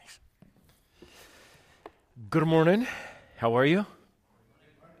Good morning. How are you?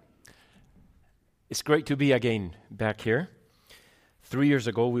 It's great to be again back here. 3 years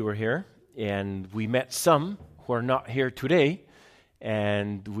ago we were here, and we met some who are not here today,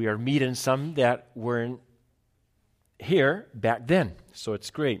 and we are meeting some that weren't here back then. So it's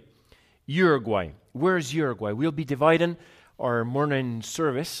great. Uruguay. Where is Uruguay? We'll be dividing our morning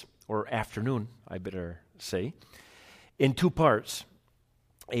service, or afternoon, I better say, in two parts.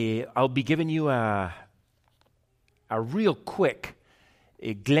 I'll be giving you a real quick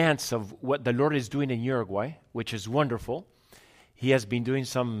glance of what the Lord is doing in Uruguay, which is wonderful. He has been doing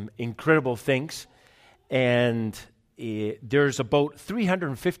some incredible things, and there's about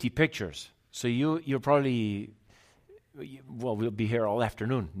 350 pictures. So you'll probably, we'll be here all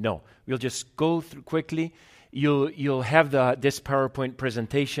afternoon. No, we'll just go through quickly. You'll have this PowerPoint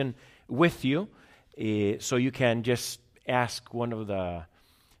presentation with you, so you can just ask one of the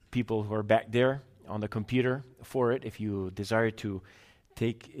people who are back there on the computer for it if you desire to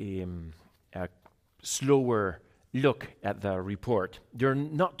take a slower look at the report. There are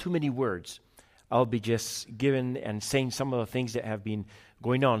not too many words. I'll be just giving and saying some of the things that have been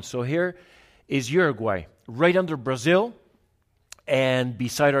going on. So here is Uruguay, right under Brazil and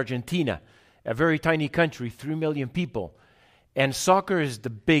beside Argentina, a very tiny country, 3 million people. And soccer is the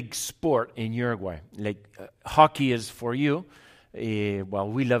big sport in Uruguay. Like hockey is for you.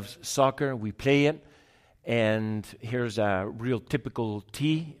 We love soccer, we play it. And here's a real typical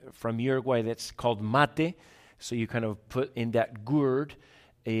tea from Uruguay that's called mate. So you kind of put in that gourd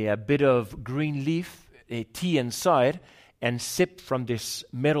a bit of green leaf, a tea inside, and sip from this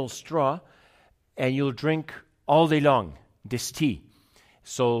metal straw, and you'll drink all day long this tea.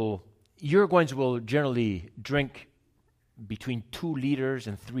 So Uruguayans will generally drink between 2 liters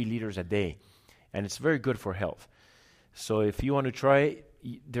and 3 liters a day, and it's very good for health. So if you want to try it,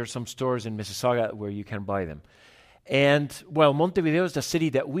 there's some stores in Mississauga where you can buy them. And, Montevideo is the city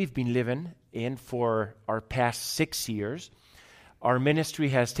that we've been living in for our past 6 years. Our ministry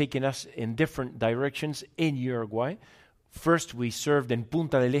has taken us in different directions in Uruguay. First, we served in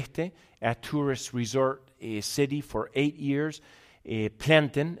Punta del Este, a tourist resort city, for 8 years,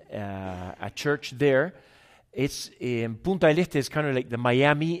 planting a church there. Punta del Este is kind of like the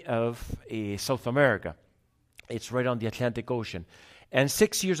Miami of South America. It's right on the Atlantic Ocean. And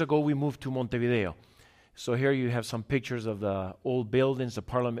 6 years ago, we moved to Montevideo. So here you have some pictures of the old buildings, the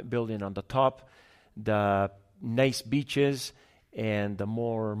Parliament building on the top, the nice beaches, and the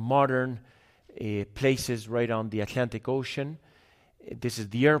more modern places right on the Atlantic Ocean. This is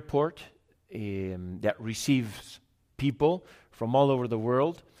the airport that receives people from all over the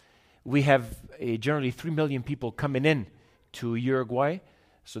world. We have generally 3 million people coming in to Uruguay,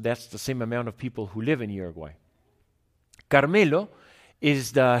 so that's the same amount of people who live in Uruguay. Carmelo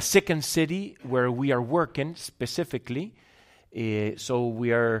is the second city where we are working specifically. So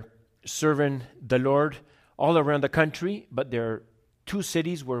we are serving the Lord all around the country, but there are 2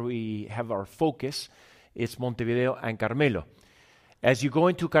 cities where we have our focus. It's Montevideo and Carmelo. As you go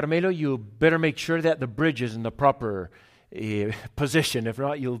into Carmelo, you better make sure that the bridge is in the proper position. If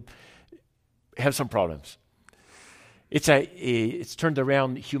not, you'll have some problems. It's turned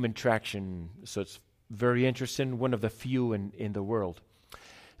around human traction, so it's very interesting, one of the few in the world.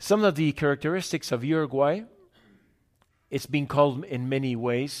 Some of the characteristics of Uruguay, it's been called in many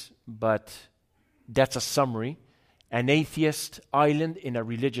ways, but that's a summary. An atheist island in a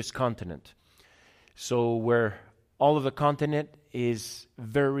religious continent. So where all of the continent is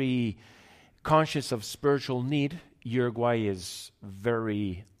very conscious of spiritual need, Uruguay is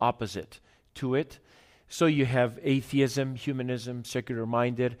very opposite to it. So you have atheism, humanism,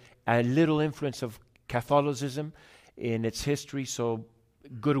 secular-minded, a little influence of Catholicism in its history. So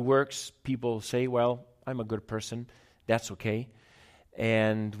good works, people say, well, I'm a good person, that's okay.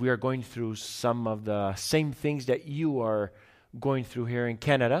 And we are going through some of the same things that you are going through here in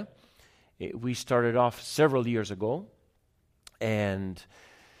Canada. We started off several years ago, and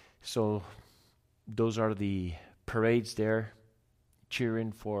so those are the parades there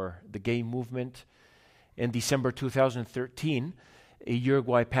cheering for the gay movement. In December 2013,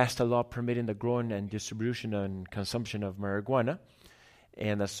 Uruguay passed a law permitting the growing and distribution and consumption of marijuana.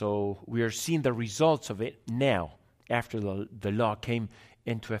 And so we are seeing the results of it now, after the law came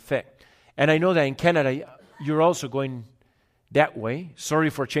into effect. And I know that in Canada, you're also going that way.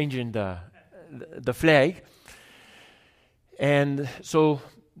 Sorry for changing the flag. And so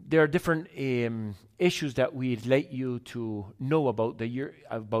there are different issues that we'd like you to know about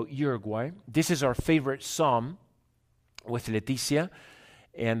Uruguay. This is our favorite psalm with Leticia,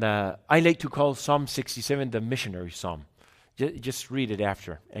 and I like to call Psalm 67 the missionary psalm. Just read it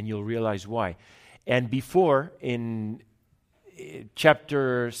after, and you'll realize why. And before, in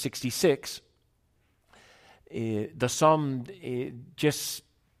chapter 66, the psalm just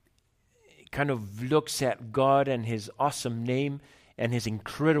kind of looks at God and his awesome name and his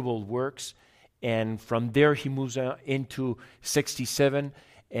incredible works. And from there he moves into 67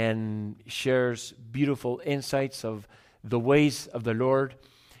 and shares beautiful insights of the ways of the Lord.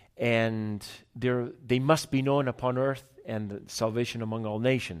 And they must be known upon earth, and salvation among all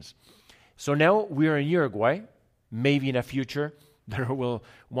nations. So now we are in Uruguay. Maybe in the future they will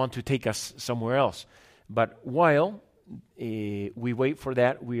want to take us somewhere else. But while we wait for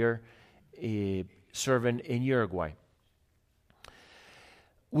that, we are serving in Uruguay.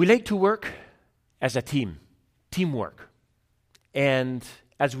 We like to work as a teamwork. And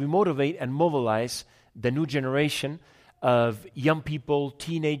as we motivate and mobilize the new generation of young people,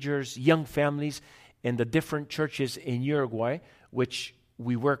 teenagers, young families in the different churches in Uruguay, which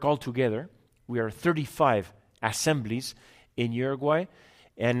we work all together. We are 35 assemblies in Uruguay,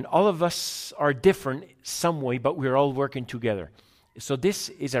 and all of us are different some way, but we're all working together. So this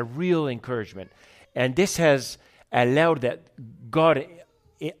is a real encouragement. And this has allowed that God,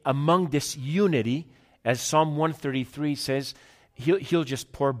 among this unity, as Psalm 133 says, He'll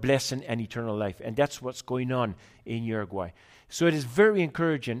just pour blessing and eternal life. And that's what's going on in Uruguay. So it is very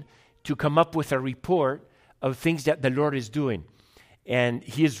encouraging to come up with a report of things that the Lord is doing. And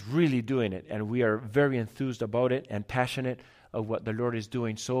He is really doing it. And we are very enthused about it and passionate of what the Lord is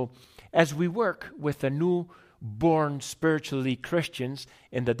doing. So as we work with the newborn spiritually Christians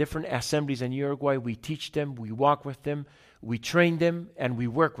in the different assemblies in Uruguay, we teach them, we walk with them, we train them, and we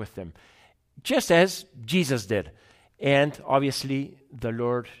work with them. Just as Jesus did. And obviously, the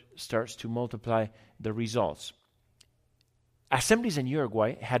Lord starts to multiply the results. Assemblies in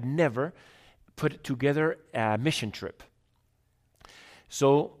Uruguay had never put together a mission trip.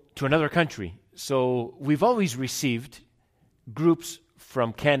 So, to another country. So, we've always received groups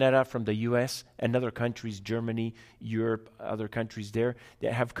from Canada, from the U.S., and other countries, Germany, Europe, other countries there,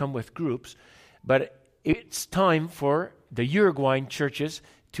 that have come with groups. But it's time for the Uruguayan churches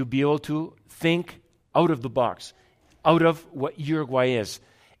to be able to think out of the box, out of what Uruguay is,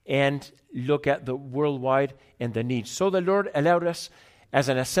 and look at the worldwide and the needs. So the Lord allowed us as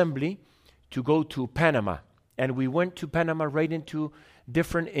an assembly to go to Panama. And we went to Panama right into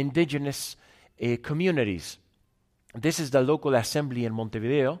different indigenous communities. This is the local assembly in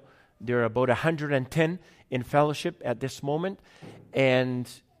Montevideo. There are about 110 in fellowship at this moment. And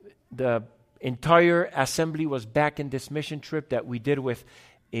the entire assembly was back in this mission trip that we did with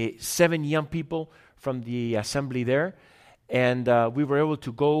 7 young people from the assembly there. And we were able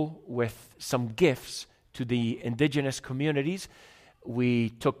to go with some gifts to the indigenous communities. We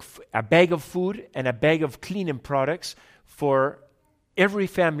took a bag of food and a bag of cleaning products for every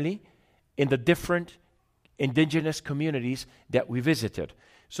family in the different indigenous communities that we visited.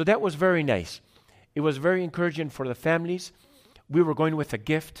 So that was very nice. It was very encouraging for the families. We were going with a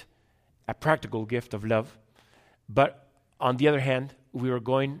gift, a practical gift of love. But on the other hand, we were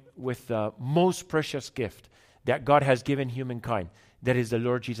going with the most precious gift that God has given humankind, that is the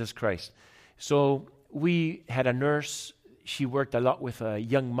Lord Jesus Christ. So we had a nurse. She worked a lot with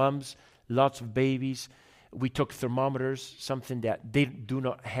young moms, lots of babies. We took thermometers, something that they do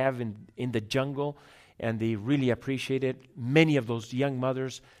not have in the jungle, and they really appreciate it. Many of those young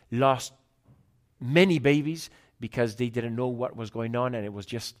mothers lost many babies because they didn't know what was going on, and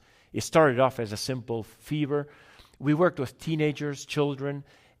it started off as a simple fever. We worked with teenagers, children,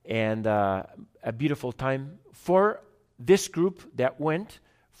 and a beautiful time for this group that went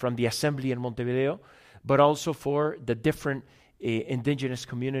from the assembly in Montevideo, but also for the different indigenous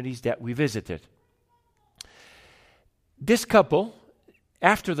communities that we visited. This couple,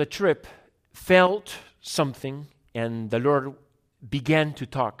 after the trip, felt something, and the Lord began to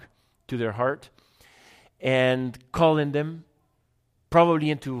talk to their heart and calling them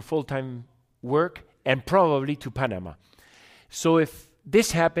probably into full-time work and probably to Panama. So if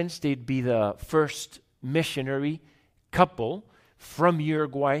this happens, they'd be the first missionary couple from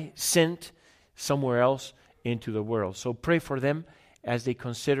Uruguay sent somewhere else into the world. So pray for them as they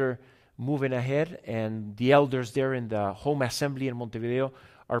consider moving ahead, and the elders there in the home assembly in Montevideo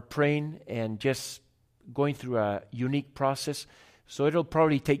are praying and just going through a unique process. So it'll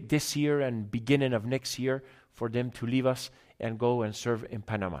probably take this year and beginning of next year for them to leave us and go and serve in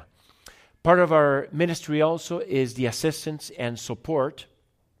Panama. Part of our ministry also is the assistance and support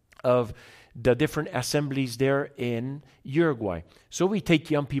of the different assemblies there in Uruguay. So we take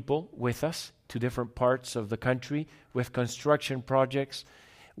young people with us to different parts of the country with construction projects.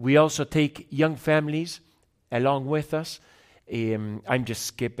 We also take young families along with us I'm just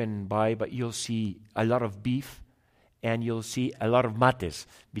skipping by, but you'll see a lot of beef and you'll see a lot of mates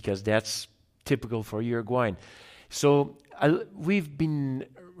because that's typical for Uruguayan. So we've been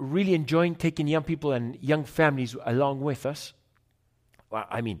really enjoying taking young people and young families along with us. Well,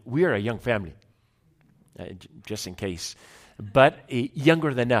 I mean, we're a young family, just in case, but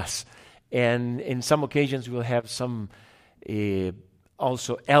younger than us. And in some occasions, we'll have some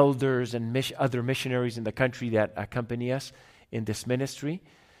also elders and other missionaries in the country that accompany us in this ministry.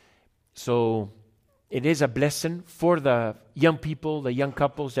 So it is a blessing for the young people, the young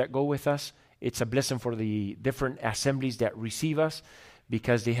couples that go with us. It's a blessing for the different assemblies that receive us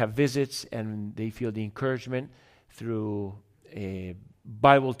because they have visits and they feel the encouragement through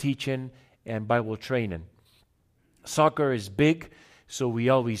Bible teaching and Bible training. Soccer is big, so we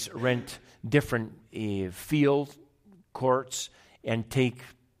always rent different field courts and take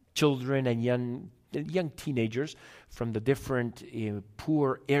children and young teenagers from the different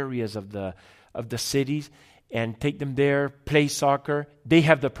poor areas of the cities and take them there, play soccer. They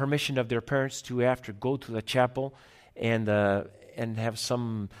have the permission of their parents to after go to the chapel and have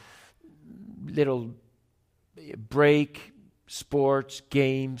some little break, sports,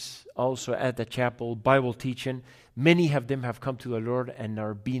 games, also at the chapel, Bible teaching. Many of them have come to the Lord and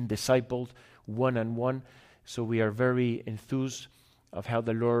are being discipled one-on-one. So we are very enthused of how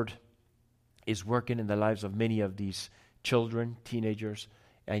the Lord is working in the lives of many of these children, teenagers,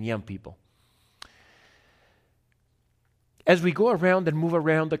 and young people. As we go around and move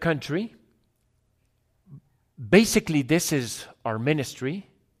around the country, basically this is our ministry.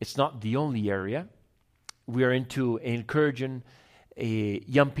 It's not the only area. We are into encouraging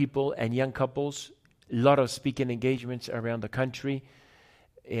young people and young couples, a lot of speaking engagements around the country,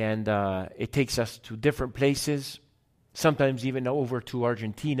 and it takes us to different places, sometimes even over to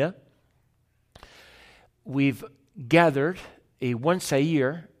Argentina. We've gathered once a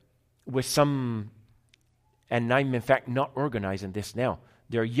year with some, and I'm in fact not organizing this now.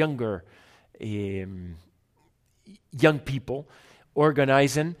 They're younger young people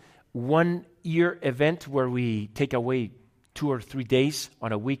organizing 1 year event where we take away 2 or 3 days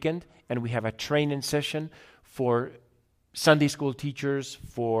on a weekend and we have a training session for Sunday school teachers,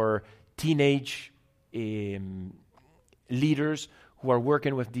 for teenage leaders who are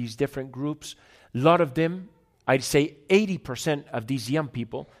working with these different groups. A lot of them, I'd say 80% of these young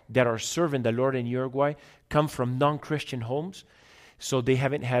people that are serving the Lord in Uruguay come from non-Christian homes. So they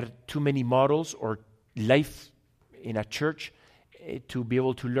haven't had too many models or life in a church to be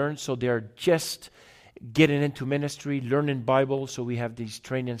able to learn. So they're just getting into ministry, learning Bible. So we have these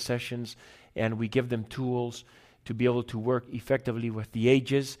training sessions and we give them tools to be able to work effectively with the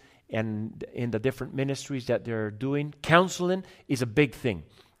ages and in the different ministries that they're doing. Counseling is a big thing.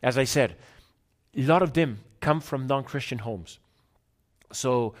 As I said, a lot of them come from non-Christian homes.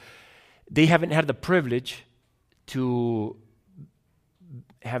 So they haven't had the privilege to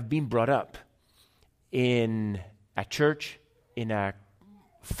have been brought up in a church, in a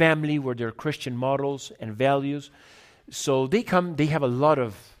family where there are Christian models and values. So they have a lot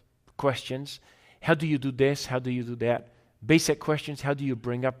of questions. How do you do this? How do you do that? Basic questions. How do you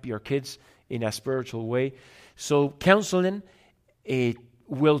bring up your kids in a spiritual way? So counseling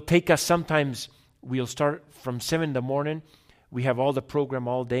will take us sometimes. We'll start from 7 in the morning. We have all the program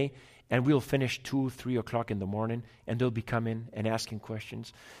all day, and we'll finish 2, 3 o'clock in the morning, and they'll be coming and asking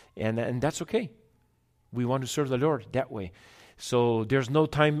questions. And that's okay. We want to serve the Lord that way. So there's no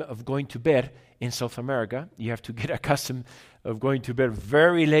time of going to bed in South America. You have to get accustomed of going to bed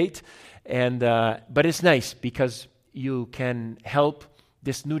very late. But it's nice because you can help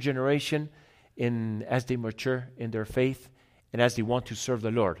this new generation as they mature in their faith and as they want to serve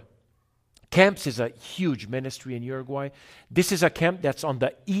the Lord. Camps is a huge ministry in Uruguay. This is a camp that's on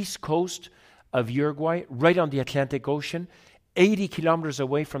the east coast of Uruguay, right on the Atlantic Ocean, 80 kilometers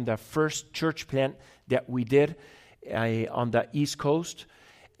away from the first church plant that we did on the east coast.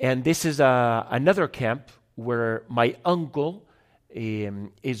 And this is another camp where my uncle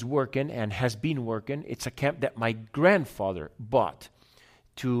is working and has been working. It's a camp that my grandfather bought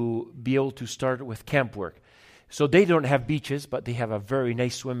to be able to start with camp work. So they don't have beaches, but they have a very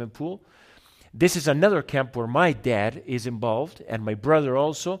nice swimming pool. This is another camp where my dad is involved and my brother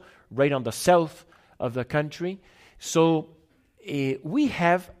also, right on the south of the country. So we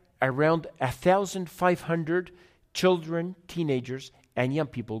have around 1,500 children, teenagers, and young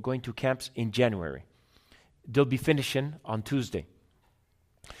people going to camps in January. They'll be finishing on Tuesday.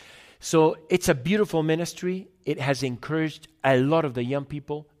 So it's a beautiful ministry. It has encouraged a lot of the young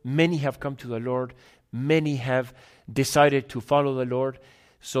people. Many have come to the Lord. Many have decided to follow the Lord.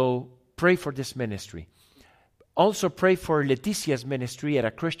 So pray for this ministry. Also pray for Leticia's ministry at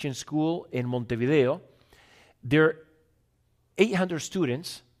a Christian school in Montevideo. There are 800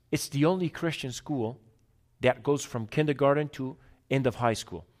 students. It's the only Christian school that goes from kindergarten to end of high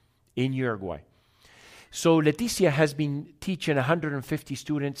school in Uruguay. So Leticia has been teaching 150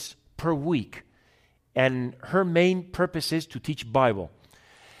 students per week, and her main purpose is to teach Bible.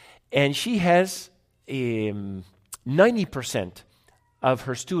 And she has 90% of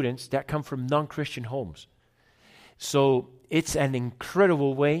her students that come from non-Christian homes. So it's an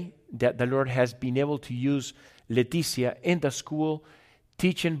incredible way that the Lord has been able to use Leticia in the school,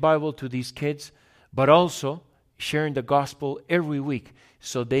 teaching Bible to these kids, but also sharing the gospel every week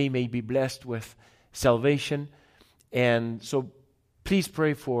so they may be blessed with salvation. And so please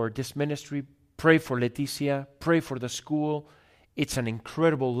pray for this ministry, pray for Leticia, pray for the school. It's an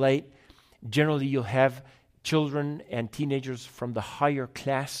incredible light. Generally, you'll have children and teenagers from the higher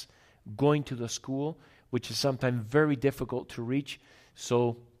class going to the school, which is sometimes very difficult to reach.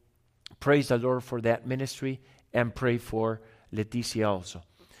 So praise the Lord for that ministry, and pray for Leticia also.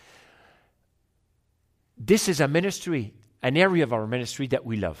 This is a ministry, an area of our ministry that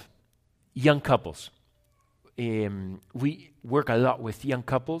we love. Young couples. We work a lot with young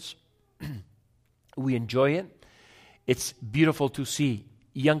couples. We enjoy it. It's beautiful to see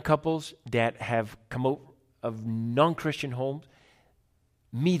young couples that have come out of non-Christian homes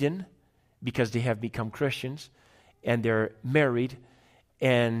meeting because they have become Christians, and they're married,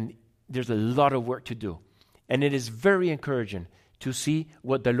 and there's a lot of work to do. And it is very encouraging to see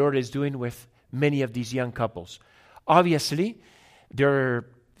what the Lord is doing with many of these young couples. Obviously, there are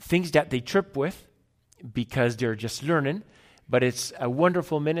things that they trip with because they're just learning, but it's a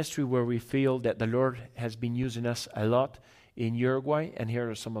wonderful ministry where we feel that the Lord has been using us a lot in Uruguay, and here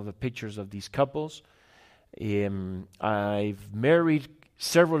are some of the pictures of these couples. I've married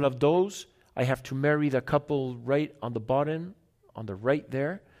several of those. I have to marry the couple right on the bottom, on the right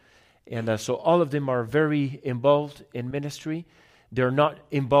there. And so all of them are very involved in ministry. They're not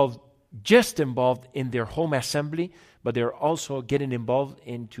just involved in their home assembly, but they're also getting involved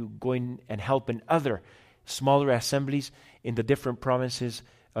into going and helping other smaller assemblies in the different provinces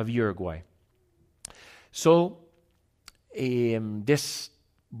of Uruguay. So this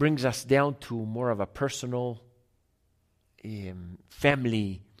brings us down to more of a personal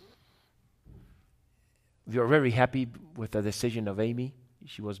family. We are very happy with the decision of Amy.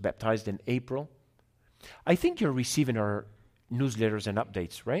 She was baptized in April. I think you're receiving our newsletters and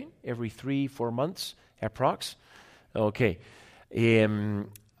updates, right? Every 3-4 months, approx. Okay.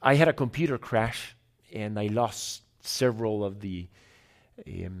 I had a computer crash, and I lost several of the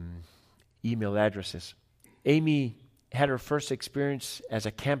email addresses. Amy had her first experience as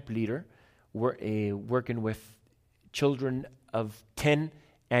a camp leader, working with children of 10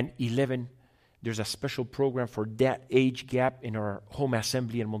 and 11. There's a special program for that age gap in our home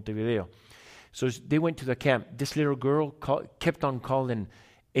assembly in Montevideo. So they went to the camp. This little girl kept on calling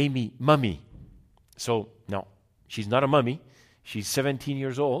Amy Mummy. So, no, she's not a mummy. She's 17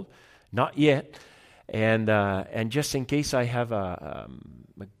 years old. Not yet. And just in case I have a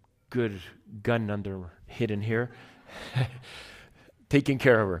good gun hidden here, taking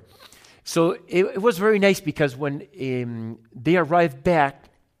care of her. So it was very nice because when they arrived back,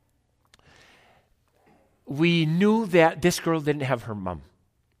 we knew that this girl didn't have her mom.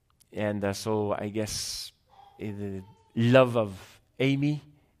 And so I guess the love of Amy,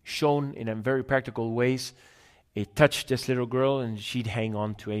 shown in a very practical ways, it touched this little girl, and she'd hang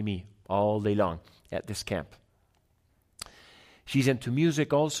on to Amy all day long at this camp. She's into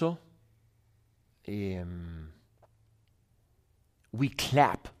music also. We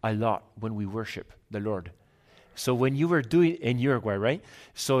clap a lot when we worship the Lord. So when you were doing in Uruguay, right?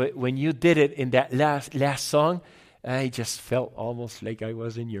 So when you did it in that last song, I just felt almost like I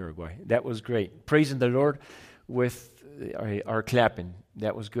was in Uruguay. That was great. Praising the Lord with our clapping.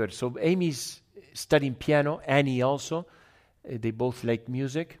 That was good. So Amy's studying piano. Annie also. They both like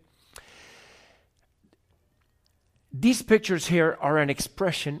music. These pictures here are an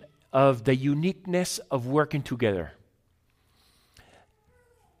expression of the uniqueness of working together.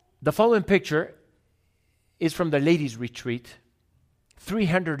 The following picture is from the ladies' retreat.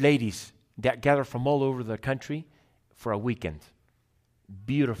 300 ladies that gather from all over the country for a weekend.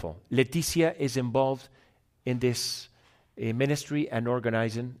 Beautiful. Leticia is involved in this ministry and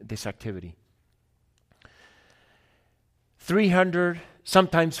organizing this activity. 300,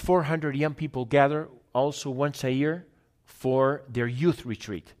 sometimes 400 young people gather also once a year for their youth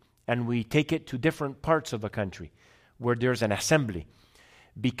retreat. And we take it to different parts of the country where there's an assembly,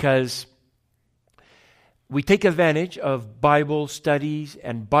 because we take advantage of Bible studies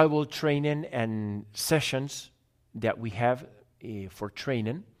and Bible training and sessions that we have for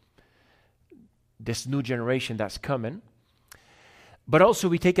training this new generation that's coming. But also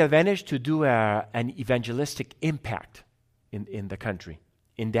we take advantage to do an evangelistic impact in the country,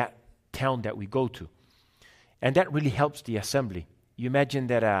 in that town that we go to. And that really helps the assembly. You imagine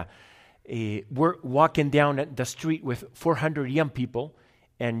that we're walking down the street with 400 young people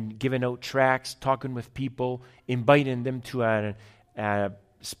and giving out tracts, talking with people, inviting them to a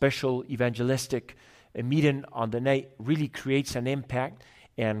special evangelistic meeting on the night, really creates an impact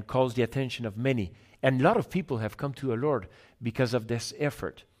and calls the attention of many. And a lot of people have come to the Lord because of this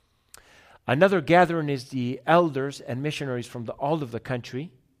effort. Another gathering is the elders and missionaries from all of the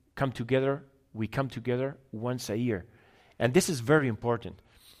country come together. We come together once a year. And this is very important.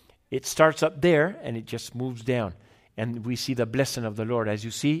 It starts up there and it just moves down. And we see the blessing of the Lord. As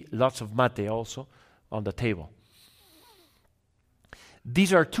you see, lots of mate also on the table.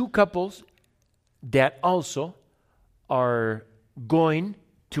 These are two couples that also are going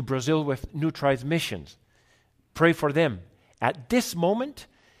to Brazil with New Tribes Missions. Pray for them. At this moment,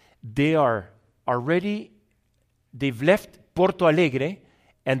 they are already, they've left Porto Alegre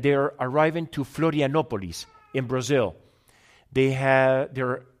and they're arriving to Florianópolis in Brazil.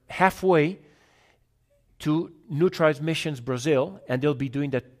 They're halfway to New Tribes Missions Brazil, and they'll be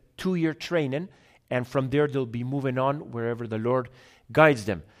doing the 2-year training, and from there they'll be moving on wherever the Lord guides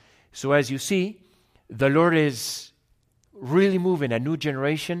them. So as you see, the Lord is really moving a new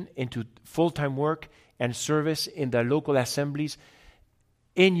generation into full-time work and service in the local assemblies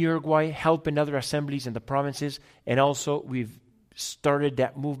in Uruguay, helping other assemblies in the provinces, and also we've started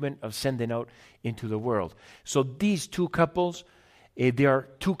that movement of sending out into the world. So these two couples, they are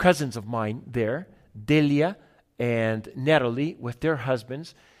two cousins of mine there, Delia and Natalie, with their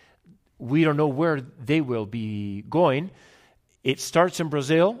husbands. We don't know where they will be going. It starts in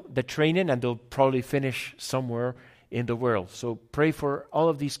Brazil, the training, and they'll probably finish somewhere in the world. So pray for all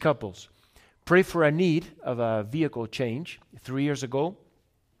of these couples. Pray for a need of a vehicle change. 3 years ago,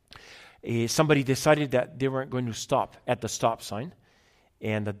 somebody decided that they weren't going to stop at the stop sign,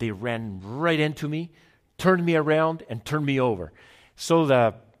 and that they ran right into me, turned me around, and turned me over. So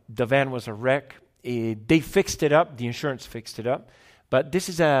the van was a wreck. They fixed it up. The insurance fixed it up. But this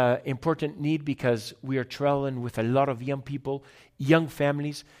is an important need because we are traveling with a lot of young people, young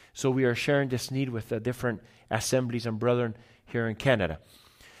families. So we are sharing this need with the different assemblies and brethren here in Canada.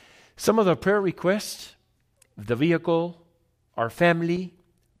 Some of the prayer requests, the vehicle, our family.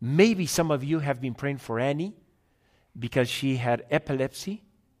 Maybe some of you have been praying for Annie because she had epilepsy,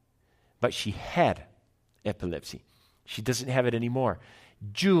 but she had epilepsy. She doesn't have it anymore.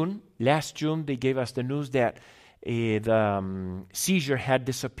 Last June, they gave us the news that the seizure had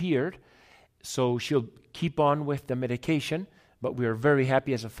disappeared, so she'll keep on with the medication, but we are very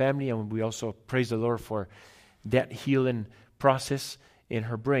happy as a family, and we also praise the Lord for that healing process in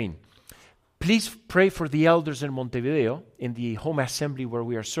her brain. Please pray for the elders in Montevideo, in the home assembly where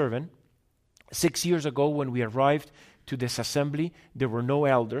we are serving. 6 years ago, when we arrived to this assembly, there were no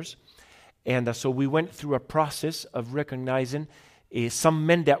elders, and so we went through a process of recognizing some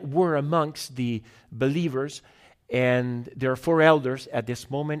men that were amongst the believers, and there are 4 elders at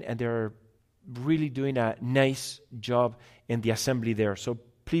this moment, and they're really doing a nice job in the assembly there. So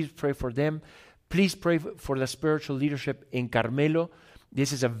please pray for them. Please pray for the spiritual leadership in Carmelo.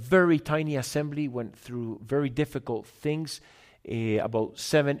 This is a very tiny assembly, went through very difficult things about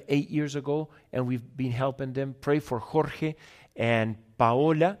 7-8 years ago, and we've been helping them. Pray for Jorge and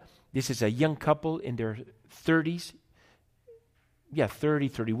Paola. This is a young couple in their 30s. 30,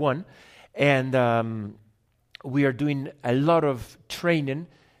 31. And we are doing a lot of training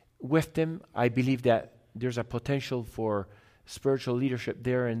with them. I believe that there's a potential for spiritual leadership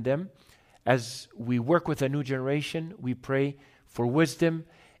there in them. As we work with a new generation, we pray for wisdom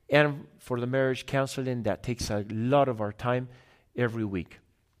and for the marriage counseling that takes a lot of our time every week.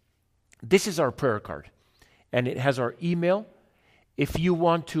 This is our prayer card, and it has our email. If you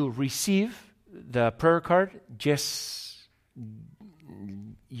want to receive the prayer card,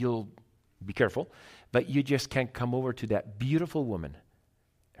 you'll be careful, but you just can't come over to that beautiful woman.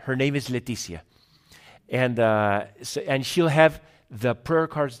 Her name is Leticia. And she'll have the prayer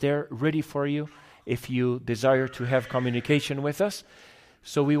cards there ready for you if you desire to have communication with us.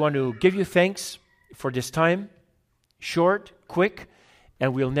 So we want to give you thanks for this time, short, quick,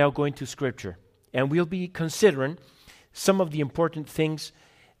 and we'll now go into Scripture. And we'll be considering some of the important things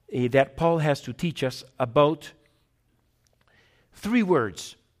that Paul has to teach us about 3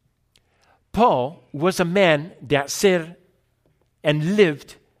 words. Paul was a man that said and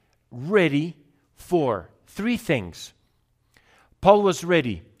lived ready for 3 things. Paul was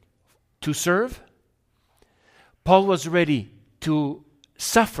ready to serve. Paul was ready to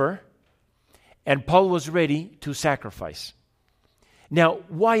suffer, and Paul was ready to sacrifice. Now,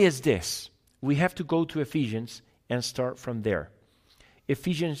 why is this? We have to go to Ephesians and start from there.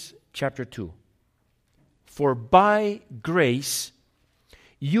 Ephesians chapter 2. For by grace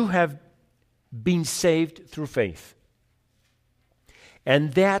you have been saved through faith.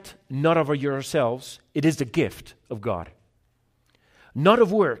 And that not of yourselves, it is the gift of God. Not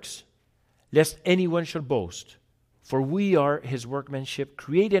of works, lest anyone should boast. For we are his workmanship,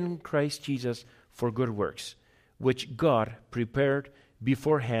 created in Christ Jesus for good works, which God prepared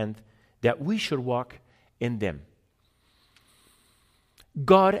beforehand that we should walk in them.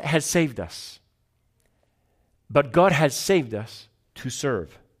 God has saved us. But God has saved us to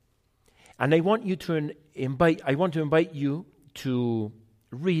serve. And I want to invite you to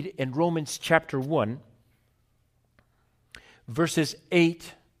read in Romans chapter 1, verses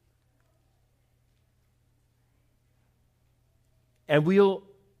 8, and we'll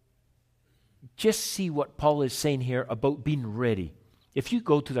just see what Paul is saying here about being ready. If you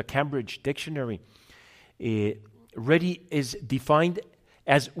go to the Cambridge Dictionary, ready is defined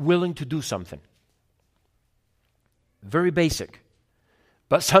as willing to do something. Very basic,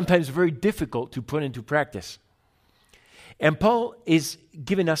 but sometimes very difficult to put into practice. And Paul is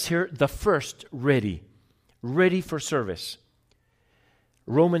giving us here the first ready for service.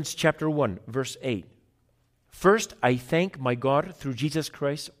 Romans chapter 1, verse 8. First, I thank my God through Jesus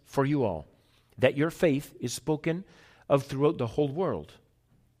Christ for you all, that your faith is spoken of throughout the whole world.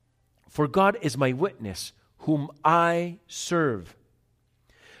 For God is my witness, whom I serve,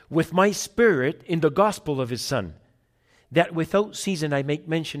 with my spirit in the gospel of his Son, that without ceasing I make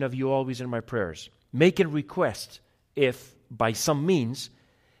mention of you always in my prayers, making request, if by some means,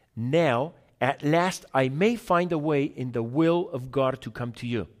 now at last I may find a way in the will of God to come to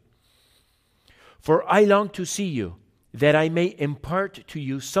you. For I long to see you, that I may impart to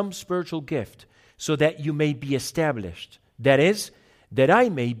you some spiritual gift, so that you may be established. That is, that I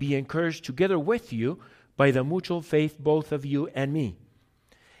may be encouraged together with you by the mutual faith both of you and me.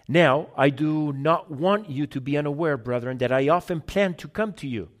 Now, I do not want you to be unaware, brethren, that I often planned to come to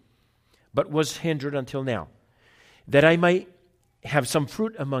you, but was hindered until now, that I might have some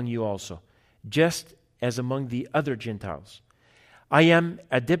fruit among you also, just as among the other Gentiles. I am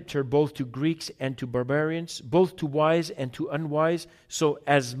a debtor both to Greeks and to barbarians, both to wise and to unwise, so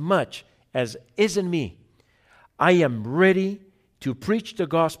as much as is in me, I am ready to preach the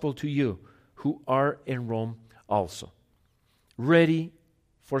gospel to you who are in Rome also. Ready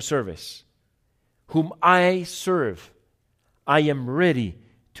for service. Whom I serve, I am ready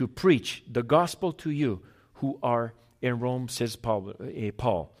to preach the gospel to you who are in Rome, says Paul.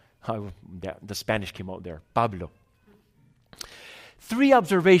 The Spanish came out there. Pablo. 3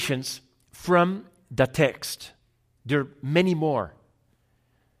 observations from the text. There are many more,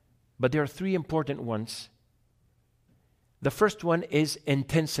 but there are 3 important ones. The first one is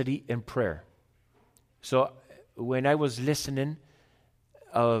intensity in prayer. So when I was listening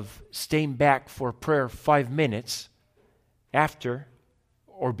of staying back for prayer 5 minutes after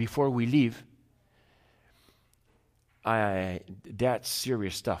or before we leave, that's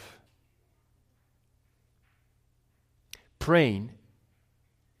serious stuff. Praying,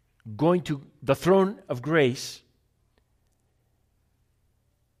 going to the throne of grace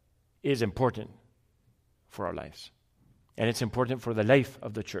is important for our lives. And it's important for the life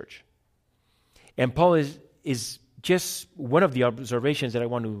of the church. And Paul is just one of the observations that I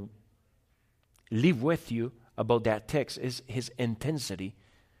want to leave with you about that text is his intensity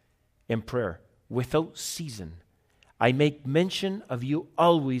in prayer. Without ceasing, I make mention of you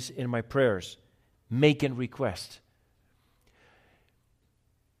always in my prayers, making request.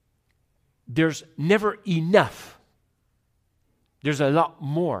 There's never enough. There's a lot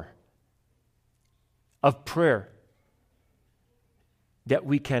more of prayer that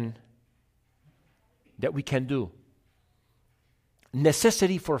we can do.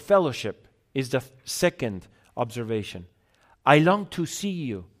 Necessity for fellowship is the second observation. I long to see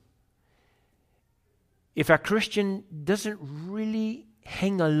you. If a Christian doesn't really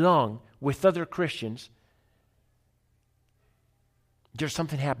hang along with other Christians, there's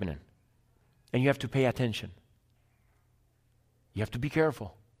something happening. And you have to pay attention. You have to be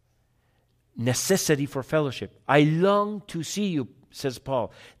careful. Necessity for fellowship. I long to see you, says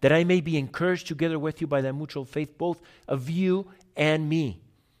Paul, that I may be encouraged together with you by the mutual faith, both of you and me.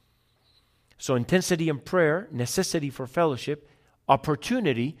 So intensity in prayer, necessity for fellowship,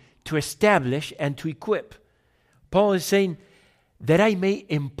 opportunity to establish and to equip. Paul is saying that I may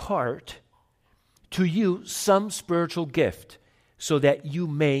impart to you some spiritual gift so that you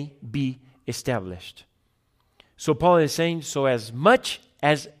may be established. So Paul is saying, so as much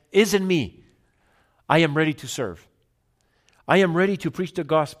as is in me, I am ready to serve. I am ready to preach the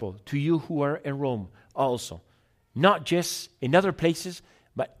gospel to you who are in Rome also. Not just in other places,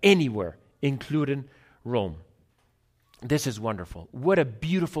 but anywhere, including Rome. This is wonderful. What a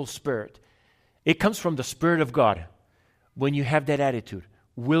beautiful spirit. It comes from the Spirit of God when you have that attitude,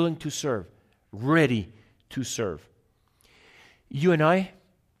 willing to serve, ready to serve. You and I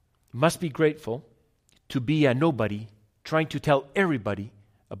must be grateful to be a nobody trying to tell everybody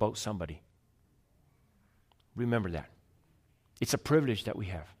about somebody. Remember that. It's a privilege that we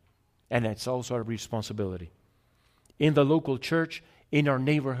have, and it's also a responsibility. In the local church, in our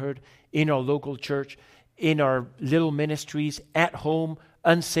neighborhood, in our local church, in our little ministries, at home,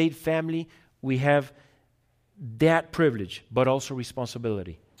 unsaved family, we have that privilege, but also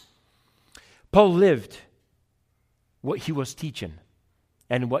responsibility. Paul lived what he was teaching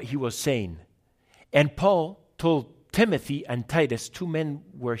and what he was saying. And Paul told Timothy and Titus, two men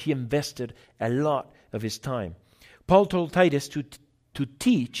where he invested a lot of his time. Paul told Titus to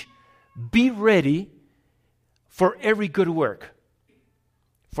teach, be ready for every good work.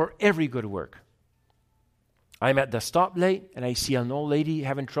 For every good work. I'm at the stoplight and I see an old lady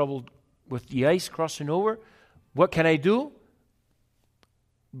having trouble with the ice crossing over. What can I do?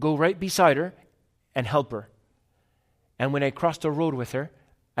 Go right beside her and help her. And when I cross the road with her,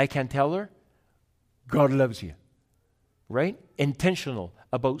 I can tell her, God loves you. Right? Intentional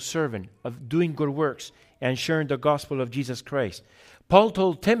about serving, of doing good works, and sharing the gospel of Jesus Christ. Paul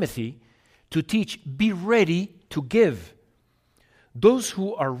told Timothy to teach, be ready to give. Those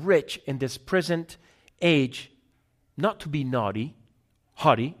who are rich in this present age, not to be naughty,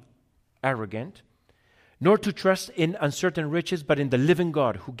 haughty, arrogant, nor to trust in uncertain riches, but in the living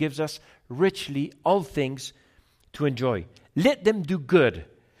God who gives us richly all things to enjoy. Let them do good,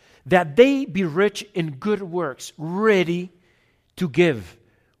 that they be rich in good works, ready to give,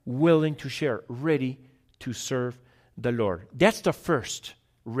 willing to share, ready to serve the Lord. That's the first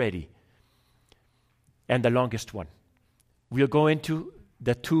ready and the longest one. We'll go into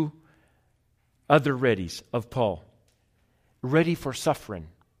the two other readies of Paul. Ready for suffering.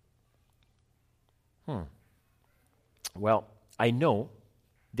 Well, I know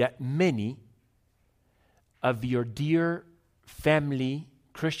that many of your dear family,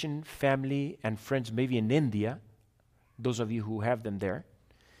 Christian family and friends, maybe in India, those of you who have them there,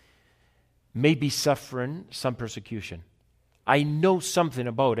 may be suffering some persecution. I know something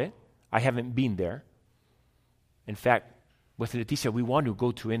about it. I haven't been there. In fact, with Leticia, we want to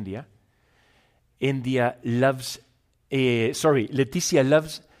go to India. Leticia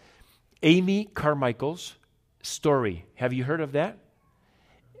loves Amy Carmichael's story. Have you heard of that?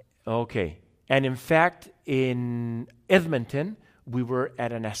 Okay. And in fact, in Edmonton, we were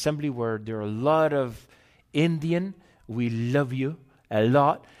at an assembly where there are a lot of Indian. We love you a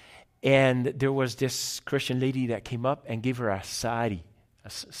lot. And there was this Christian lady that came up and gave her a sari. A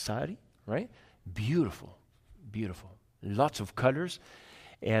sari, right? Beautiful, beautiful. Lots of colors.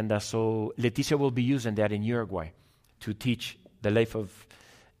 And so Leticia will be using that in Uruguay to teach the life of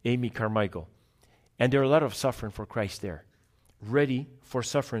Amy Carmichael. And there are a lot of suffering for Christ there. Ready for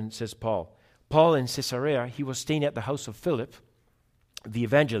suffering, says Paul. Paul in Caesarea, he was staying at the house of Philip, the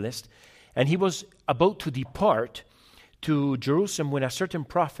evangelist, and he was about to depart to Jerusalem when a certain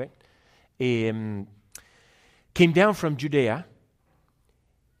prophet came down from Judea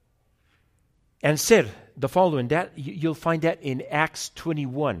and said the following. That you'll find that in Acts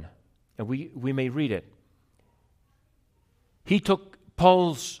 21, and we may read it. He took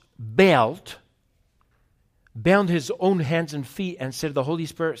Paul's belt, bound his own hands and feet, and said, the Holy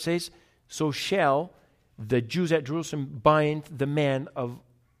Spirit says, so shall the Jews at Jerusalem bind the man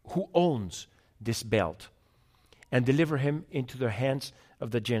who owns this belt and deliver him into the hands of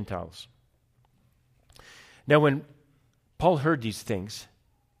the Gentiles. Now when Paul heard these things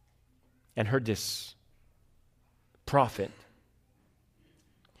and heard this prophet,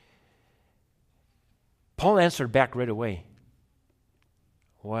 Paul answered back right away.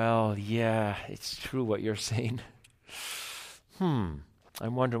 Well, yeah, it's true what you're saying.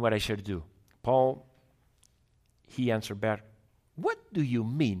 I'm wondering what I should do. Paul, he answered back, what do you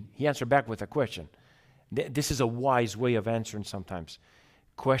mean? He answered back with a question. This is a wise way of answering sometimes.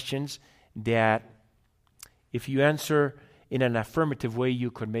 Questions that if you answer in an affirmative way,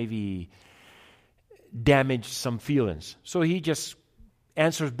 you could maybe damage some feelings. So he just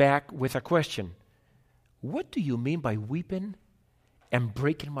answers back with a question. What do you mean by weeping and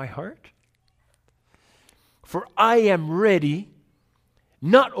breaking my heart? For I am ready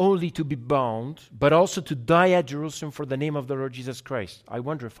not only to be bound, but also to die at Jerusalem for the name of the Lord Jesus Christ. I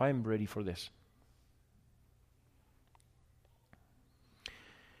wonder if I'm ready for this.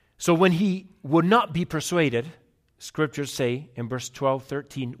 So when he would not be persuaded, scriptures say in verse 12,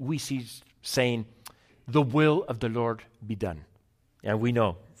 13, we see saying, the will of the Lord be done. And we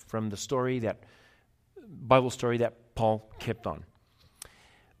know from the story, that Bible story that Paul kept on.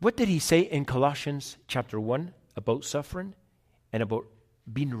 What did he say in Colossians chapter 1 about suffering and about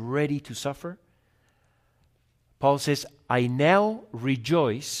being ready to suffer? Paul says, I now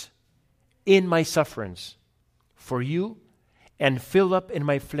rejoice in my sufferings for you and fill up in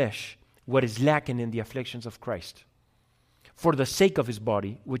my flesh what is lacking in the afflictions of Christ, for the sake of his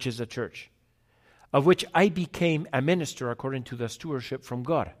body, which is the church, of which I became a minister according to the stewardship from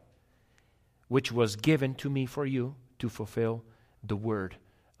God, which was given to me for you to fulfill the word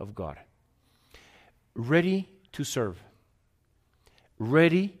of God. Ready to serve.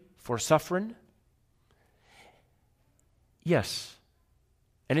 Ready for suffering. Yes,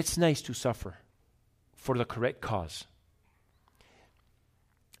 and it's nice to suffer for the correct cause.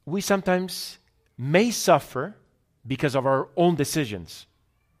 We sometimes may suffer because of our own decisions,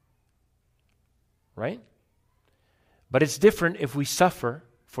 right? But it's different if we suffer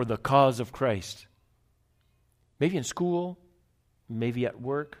for the cause of Christ. Maybe in school, maybe at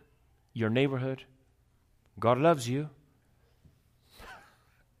work, your neighborhood. God loves you.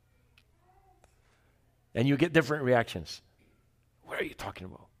 And you get different reactions. What are you talking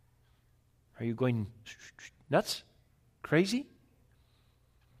about? Are you going nuts? Crazy?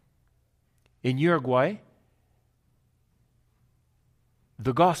 In Uruguay,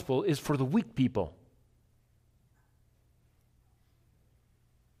 the gospel is for the weak people.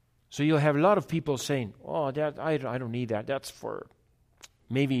 So you'll have a lot of people saying, oh, that I don't need that. That's for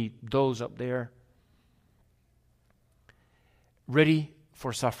maybe those up there. Ready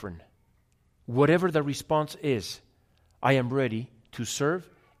for suffering. Whatever the response is, I am ready to serve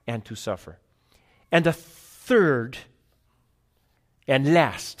and to suffer. And the third and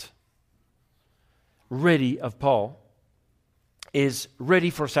last ready of Paul is ready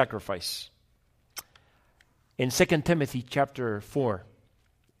for sacrifice. In 2 Timothy chapter 4,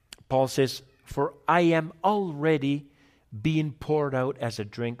 Paul says, for I am already being poured out as a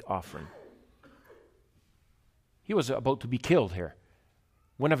drink offering. He was about to be killed here.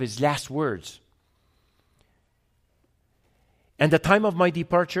 One of his last words. And the time of my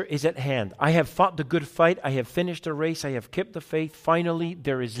departure is at hand. I have fought the good fight. I have finished the race. I have kept the faith. Finally,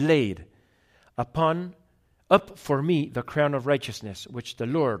 there is laid up for me the crown of righteousness, which the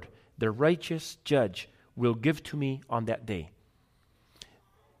Lord, the righteous judge, will give to me on that day.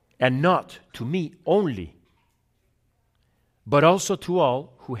 And not to me only, but also to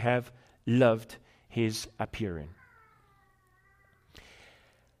all who have loved his appearing.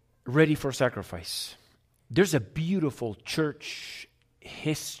 Ready for sacrifice. There's a beautiful church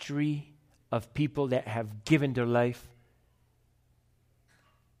history of people that have given their life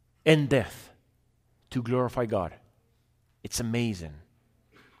in death to glorify God. It's amazing.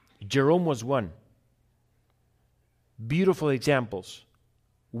 Jerome was one. Beautiful examples.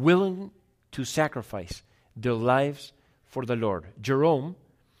 Willing to sacrifice their lives for the Lord. Jerome,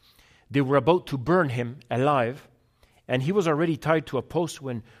 they were about to burn him alive, and he was already tied to a post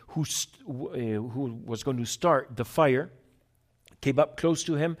when who was going to start the fire came up close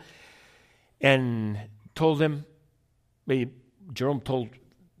to him and told him, Jerome told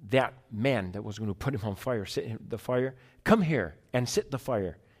that man that was going to put him on fire, sit the fire, come here and sit the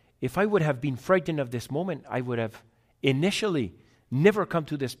fire. If I would have been frightened of this moment, I would have initially never come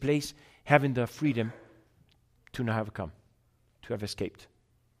to this place having the freedom to not have come, to have escaped.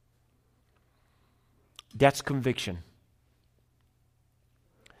 That's conviction.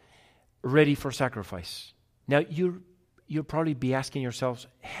 Ready for sacrifice. Now, you'll probably be asking yourselves,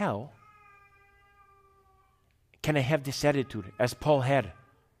 how can I have this attitude as Paul had?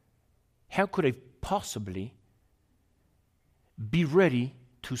 How could I possibly be ready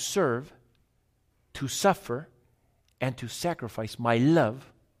to serve, to suffer, and to sacrifice my love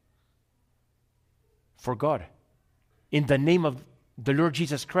for God in the name of the Lord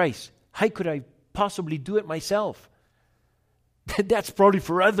Jesus Christ? How could I possibly do it myself? That's probably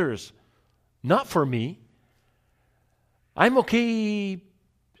for others, not for me. I'm okay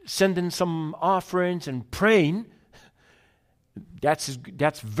sending some offerings and praying. That's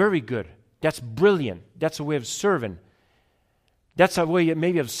very good. That's brilliant. That's a way of serving. That's a way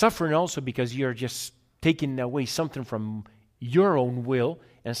maybe of suffering also, because you're just taking away something from your own will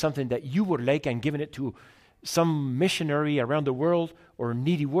and something that you would like and giving it to some missionary around the world or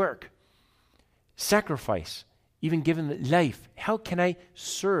needy work. Sacrifice, even giving life. How can I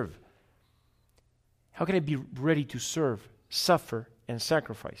serve? How can I be ready to serve, suffer, and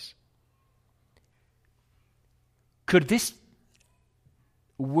sacrifice? Could this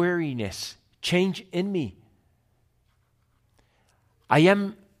weariness change in me?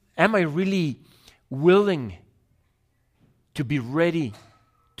 Am I really willing to be ready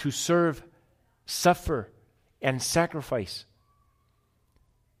to serve, suffer, and sacrifice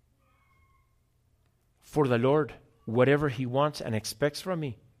for the Lord, whatever He wants and expects from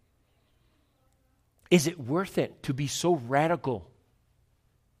me? Is it worth it to be so radical?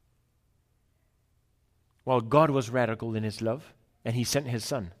 Well, God was radical in His love, and He sent His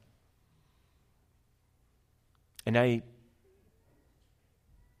Son. And I'd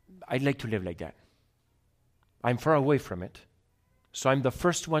like to live like that. I'm far away from it, so I'm the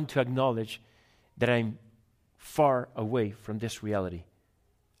first one to acknowledge that I'm far away from this reality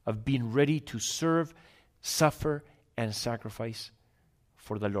of being ready to serve, suffer, and sacrifice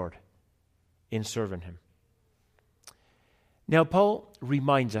for the Lord in serving Him. Now, Paul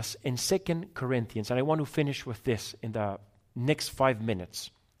reminds us in 2 Corinthians, and I want to finish with this in the next 5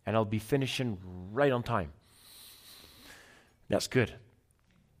 minutes, and I'll be finishing right on time. That's good.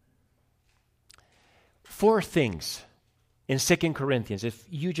 4 things in 2 Corinthians. If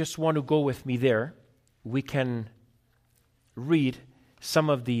you just want to go with me there, we can read some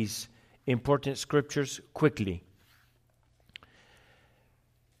of these important scriptures quickly.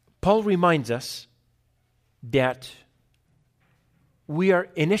 Paul reminds us that we are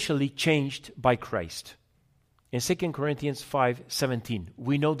initially changed by Christ. In 2 Corinthians 5:17,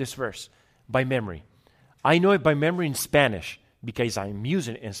 we know this verse by memory. I know it by memory in Spanish because I'm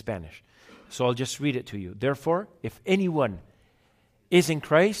using it in Spanish. So I'll just read it to you. Therefore, if anyone is in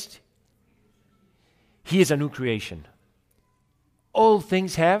Christ, he is a new creation. Old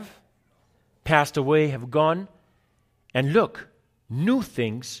things have passed away, have gone, and look, new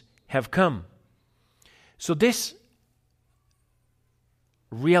things have come. So this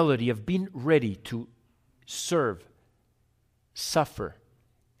reality of being ready to serve, suffer,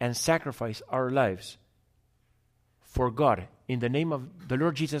 and sacrifice our lives for God in the name of the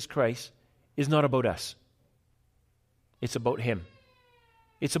Lord Jesus Christ is not about us. It's about Him.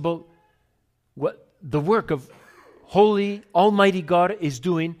 It's about what the work of holy, almighty God is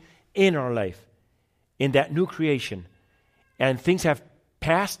doing in our life, in that new creation. And things have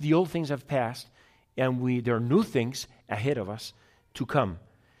passed, the old things have passed, and there are new things ahead of us to come.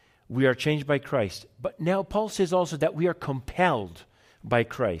 We are changed by Christ. But now Paul says also that we are compelled by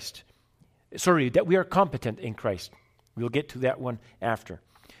Christ. That we are competent in Christ. We'll get to that one after.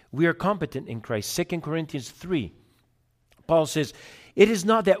 We are competent in Christ. 2 Corinthians 3, Paul says, it is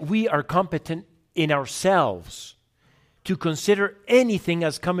not that we are competent in ourselves to consider anything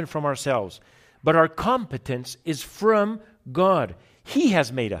as coming from ourselves, but our competence is from God. He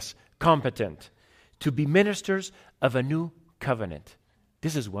has made us competent to be ministers of a new covenant.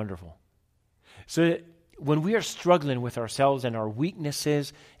 This is wonderful. So when we are struggling with ourselves and our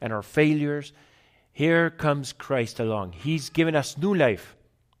weaknesses and our failures, here comes Christ along. He's given us new life.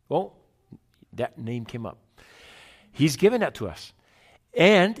 Oh, that name came up. He's given that to us.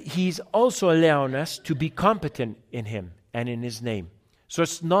 And He's also allowing us to be competent in Him and in His name. So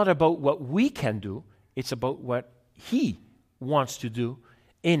it's not about what we can do. It's about what He wants to do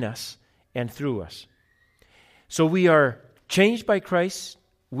in us and through us. So we are changed by Christ.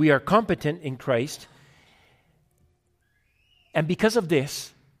 We are competent in Christ. And because of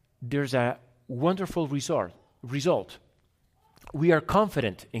this, there's a wonderful result. We are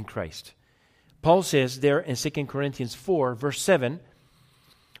confident in Christ. Paul says there in 2 Corinthians 4, verse 7,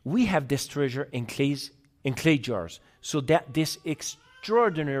 we have this treasure in clay jars, so that this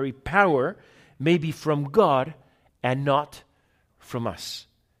extraordinary power may be from God and not from us.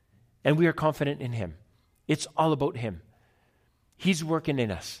 And we are confident in Him. It's all about Him. He's working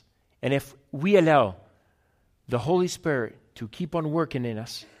in us. And if we allow the Holy Spirit to keep on working in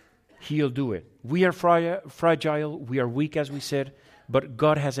us, He'll do it. We are fragile, we are weak, as we said, but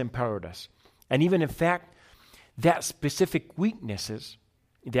God has empowered us. And even in fact, that specific weaknesses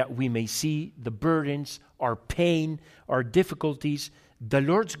that we may see, the burdens, our pain, our difficulties, the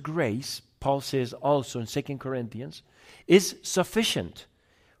Lord's grace, Paul says also in 2 Corinthians, is sufficient.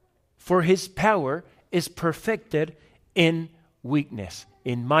 For His power is perfected in weakness,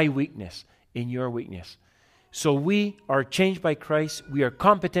 in my weakness, in your weakness. So we are changed by Christ, we are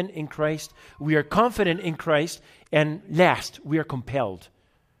competent in Christ, we are confident in Christ, and last, we are compelled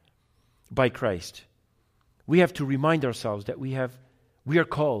by Christ. We have to remind ourselves that we are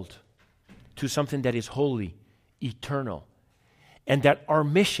called to something that is holy, eternal, and that our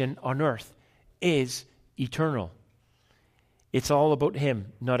mission on earth is eternal. It's all about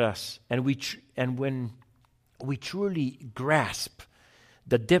Him, not us. And when we truly grasp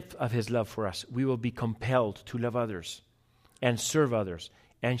the depth of His love for us, we will be compelled to love others and serve others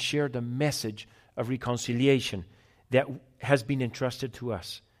and share the message of reconciliation that has been entrusted to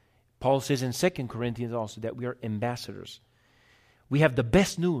us. Paul says in 2 Corinthians also that we are ambassadors. We have the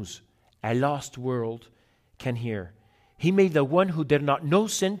best news a lost world can hear. He made the one who did not know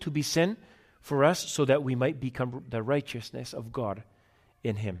sin to be sin for us so that we might become the righteousness of God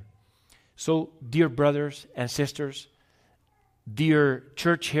in him. So, dear brothers and sisters, dear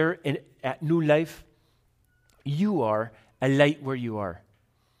church here at New Life, you are a light where you are.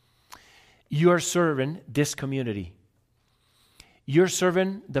 You are serving this community. You're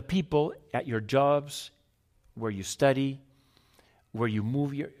serving the people at your jobs, where you study, where you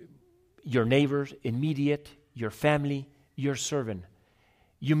move, your neighbors, immediate, your family. You're serving.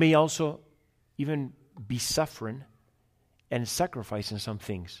 You may also even be suffering and sacrificing some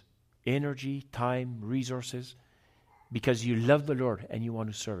things, energy, time, resources, because you love the Lord and you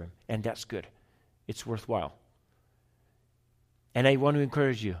want to serve him. And that's good. It's worthwhile. And I want to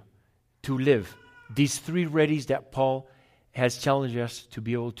encourage you to live these 3 readies that Paul has challenged us to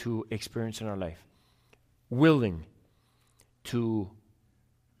be able to experience in our life. Willing to,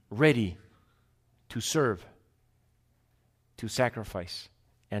 ready to serve, to sacrifice,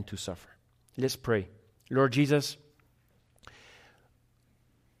 and to suffer. Let's pray. Lord Jesus,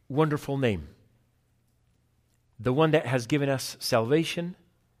 wonderful name. The one that has given us salvation,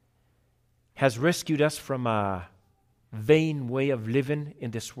 has rescued us from a vain way of living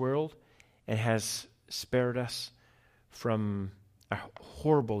in this world, and has spared us from a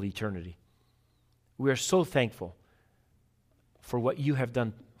horrible eternity. We are so thankful for what you have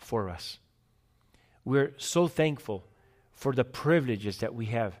done for us. We're so thankful for the privileges that we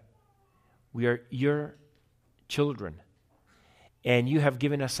have. We are your children, and you have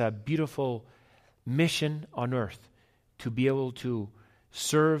given us a beautiful mission on earth to be able to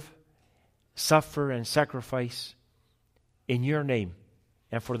serve, suffer, and sacrifice in your name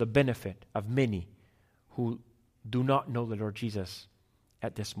and for the benefit of many who do not know the Lord Jesus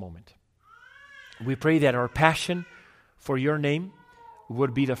at this moment. We pray that our passion for your name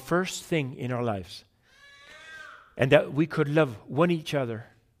would be the first thing in our lives, and that we could love one each other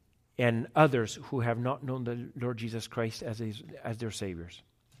and others who have not known the Lord Jesus Christ as their saviors.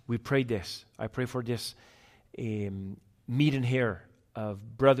 We pray this. I pray for this meeting here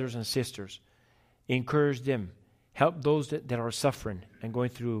of brothers and sisters. Encourage them. Help those that are suffering and going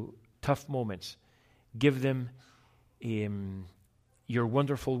through tough moments. Give them your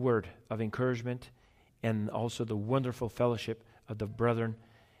wonderful word of encouragement and also the wonderful fellowship of the brethren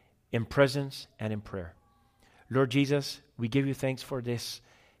in presence and in prayer. Lord Jesus, we give you thanks for this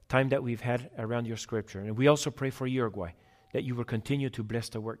time that we've had around your scripture. And we also pray for Uruguay, that you will continue to bless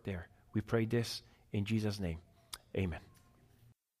the work there. We pray this in Jesus' name. Amen.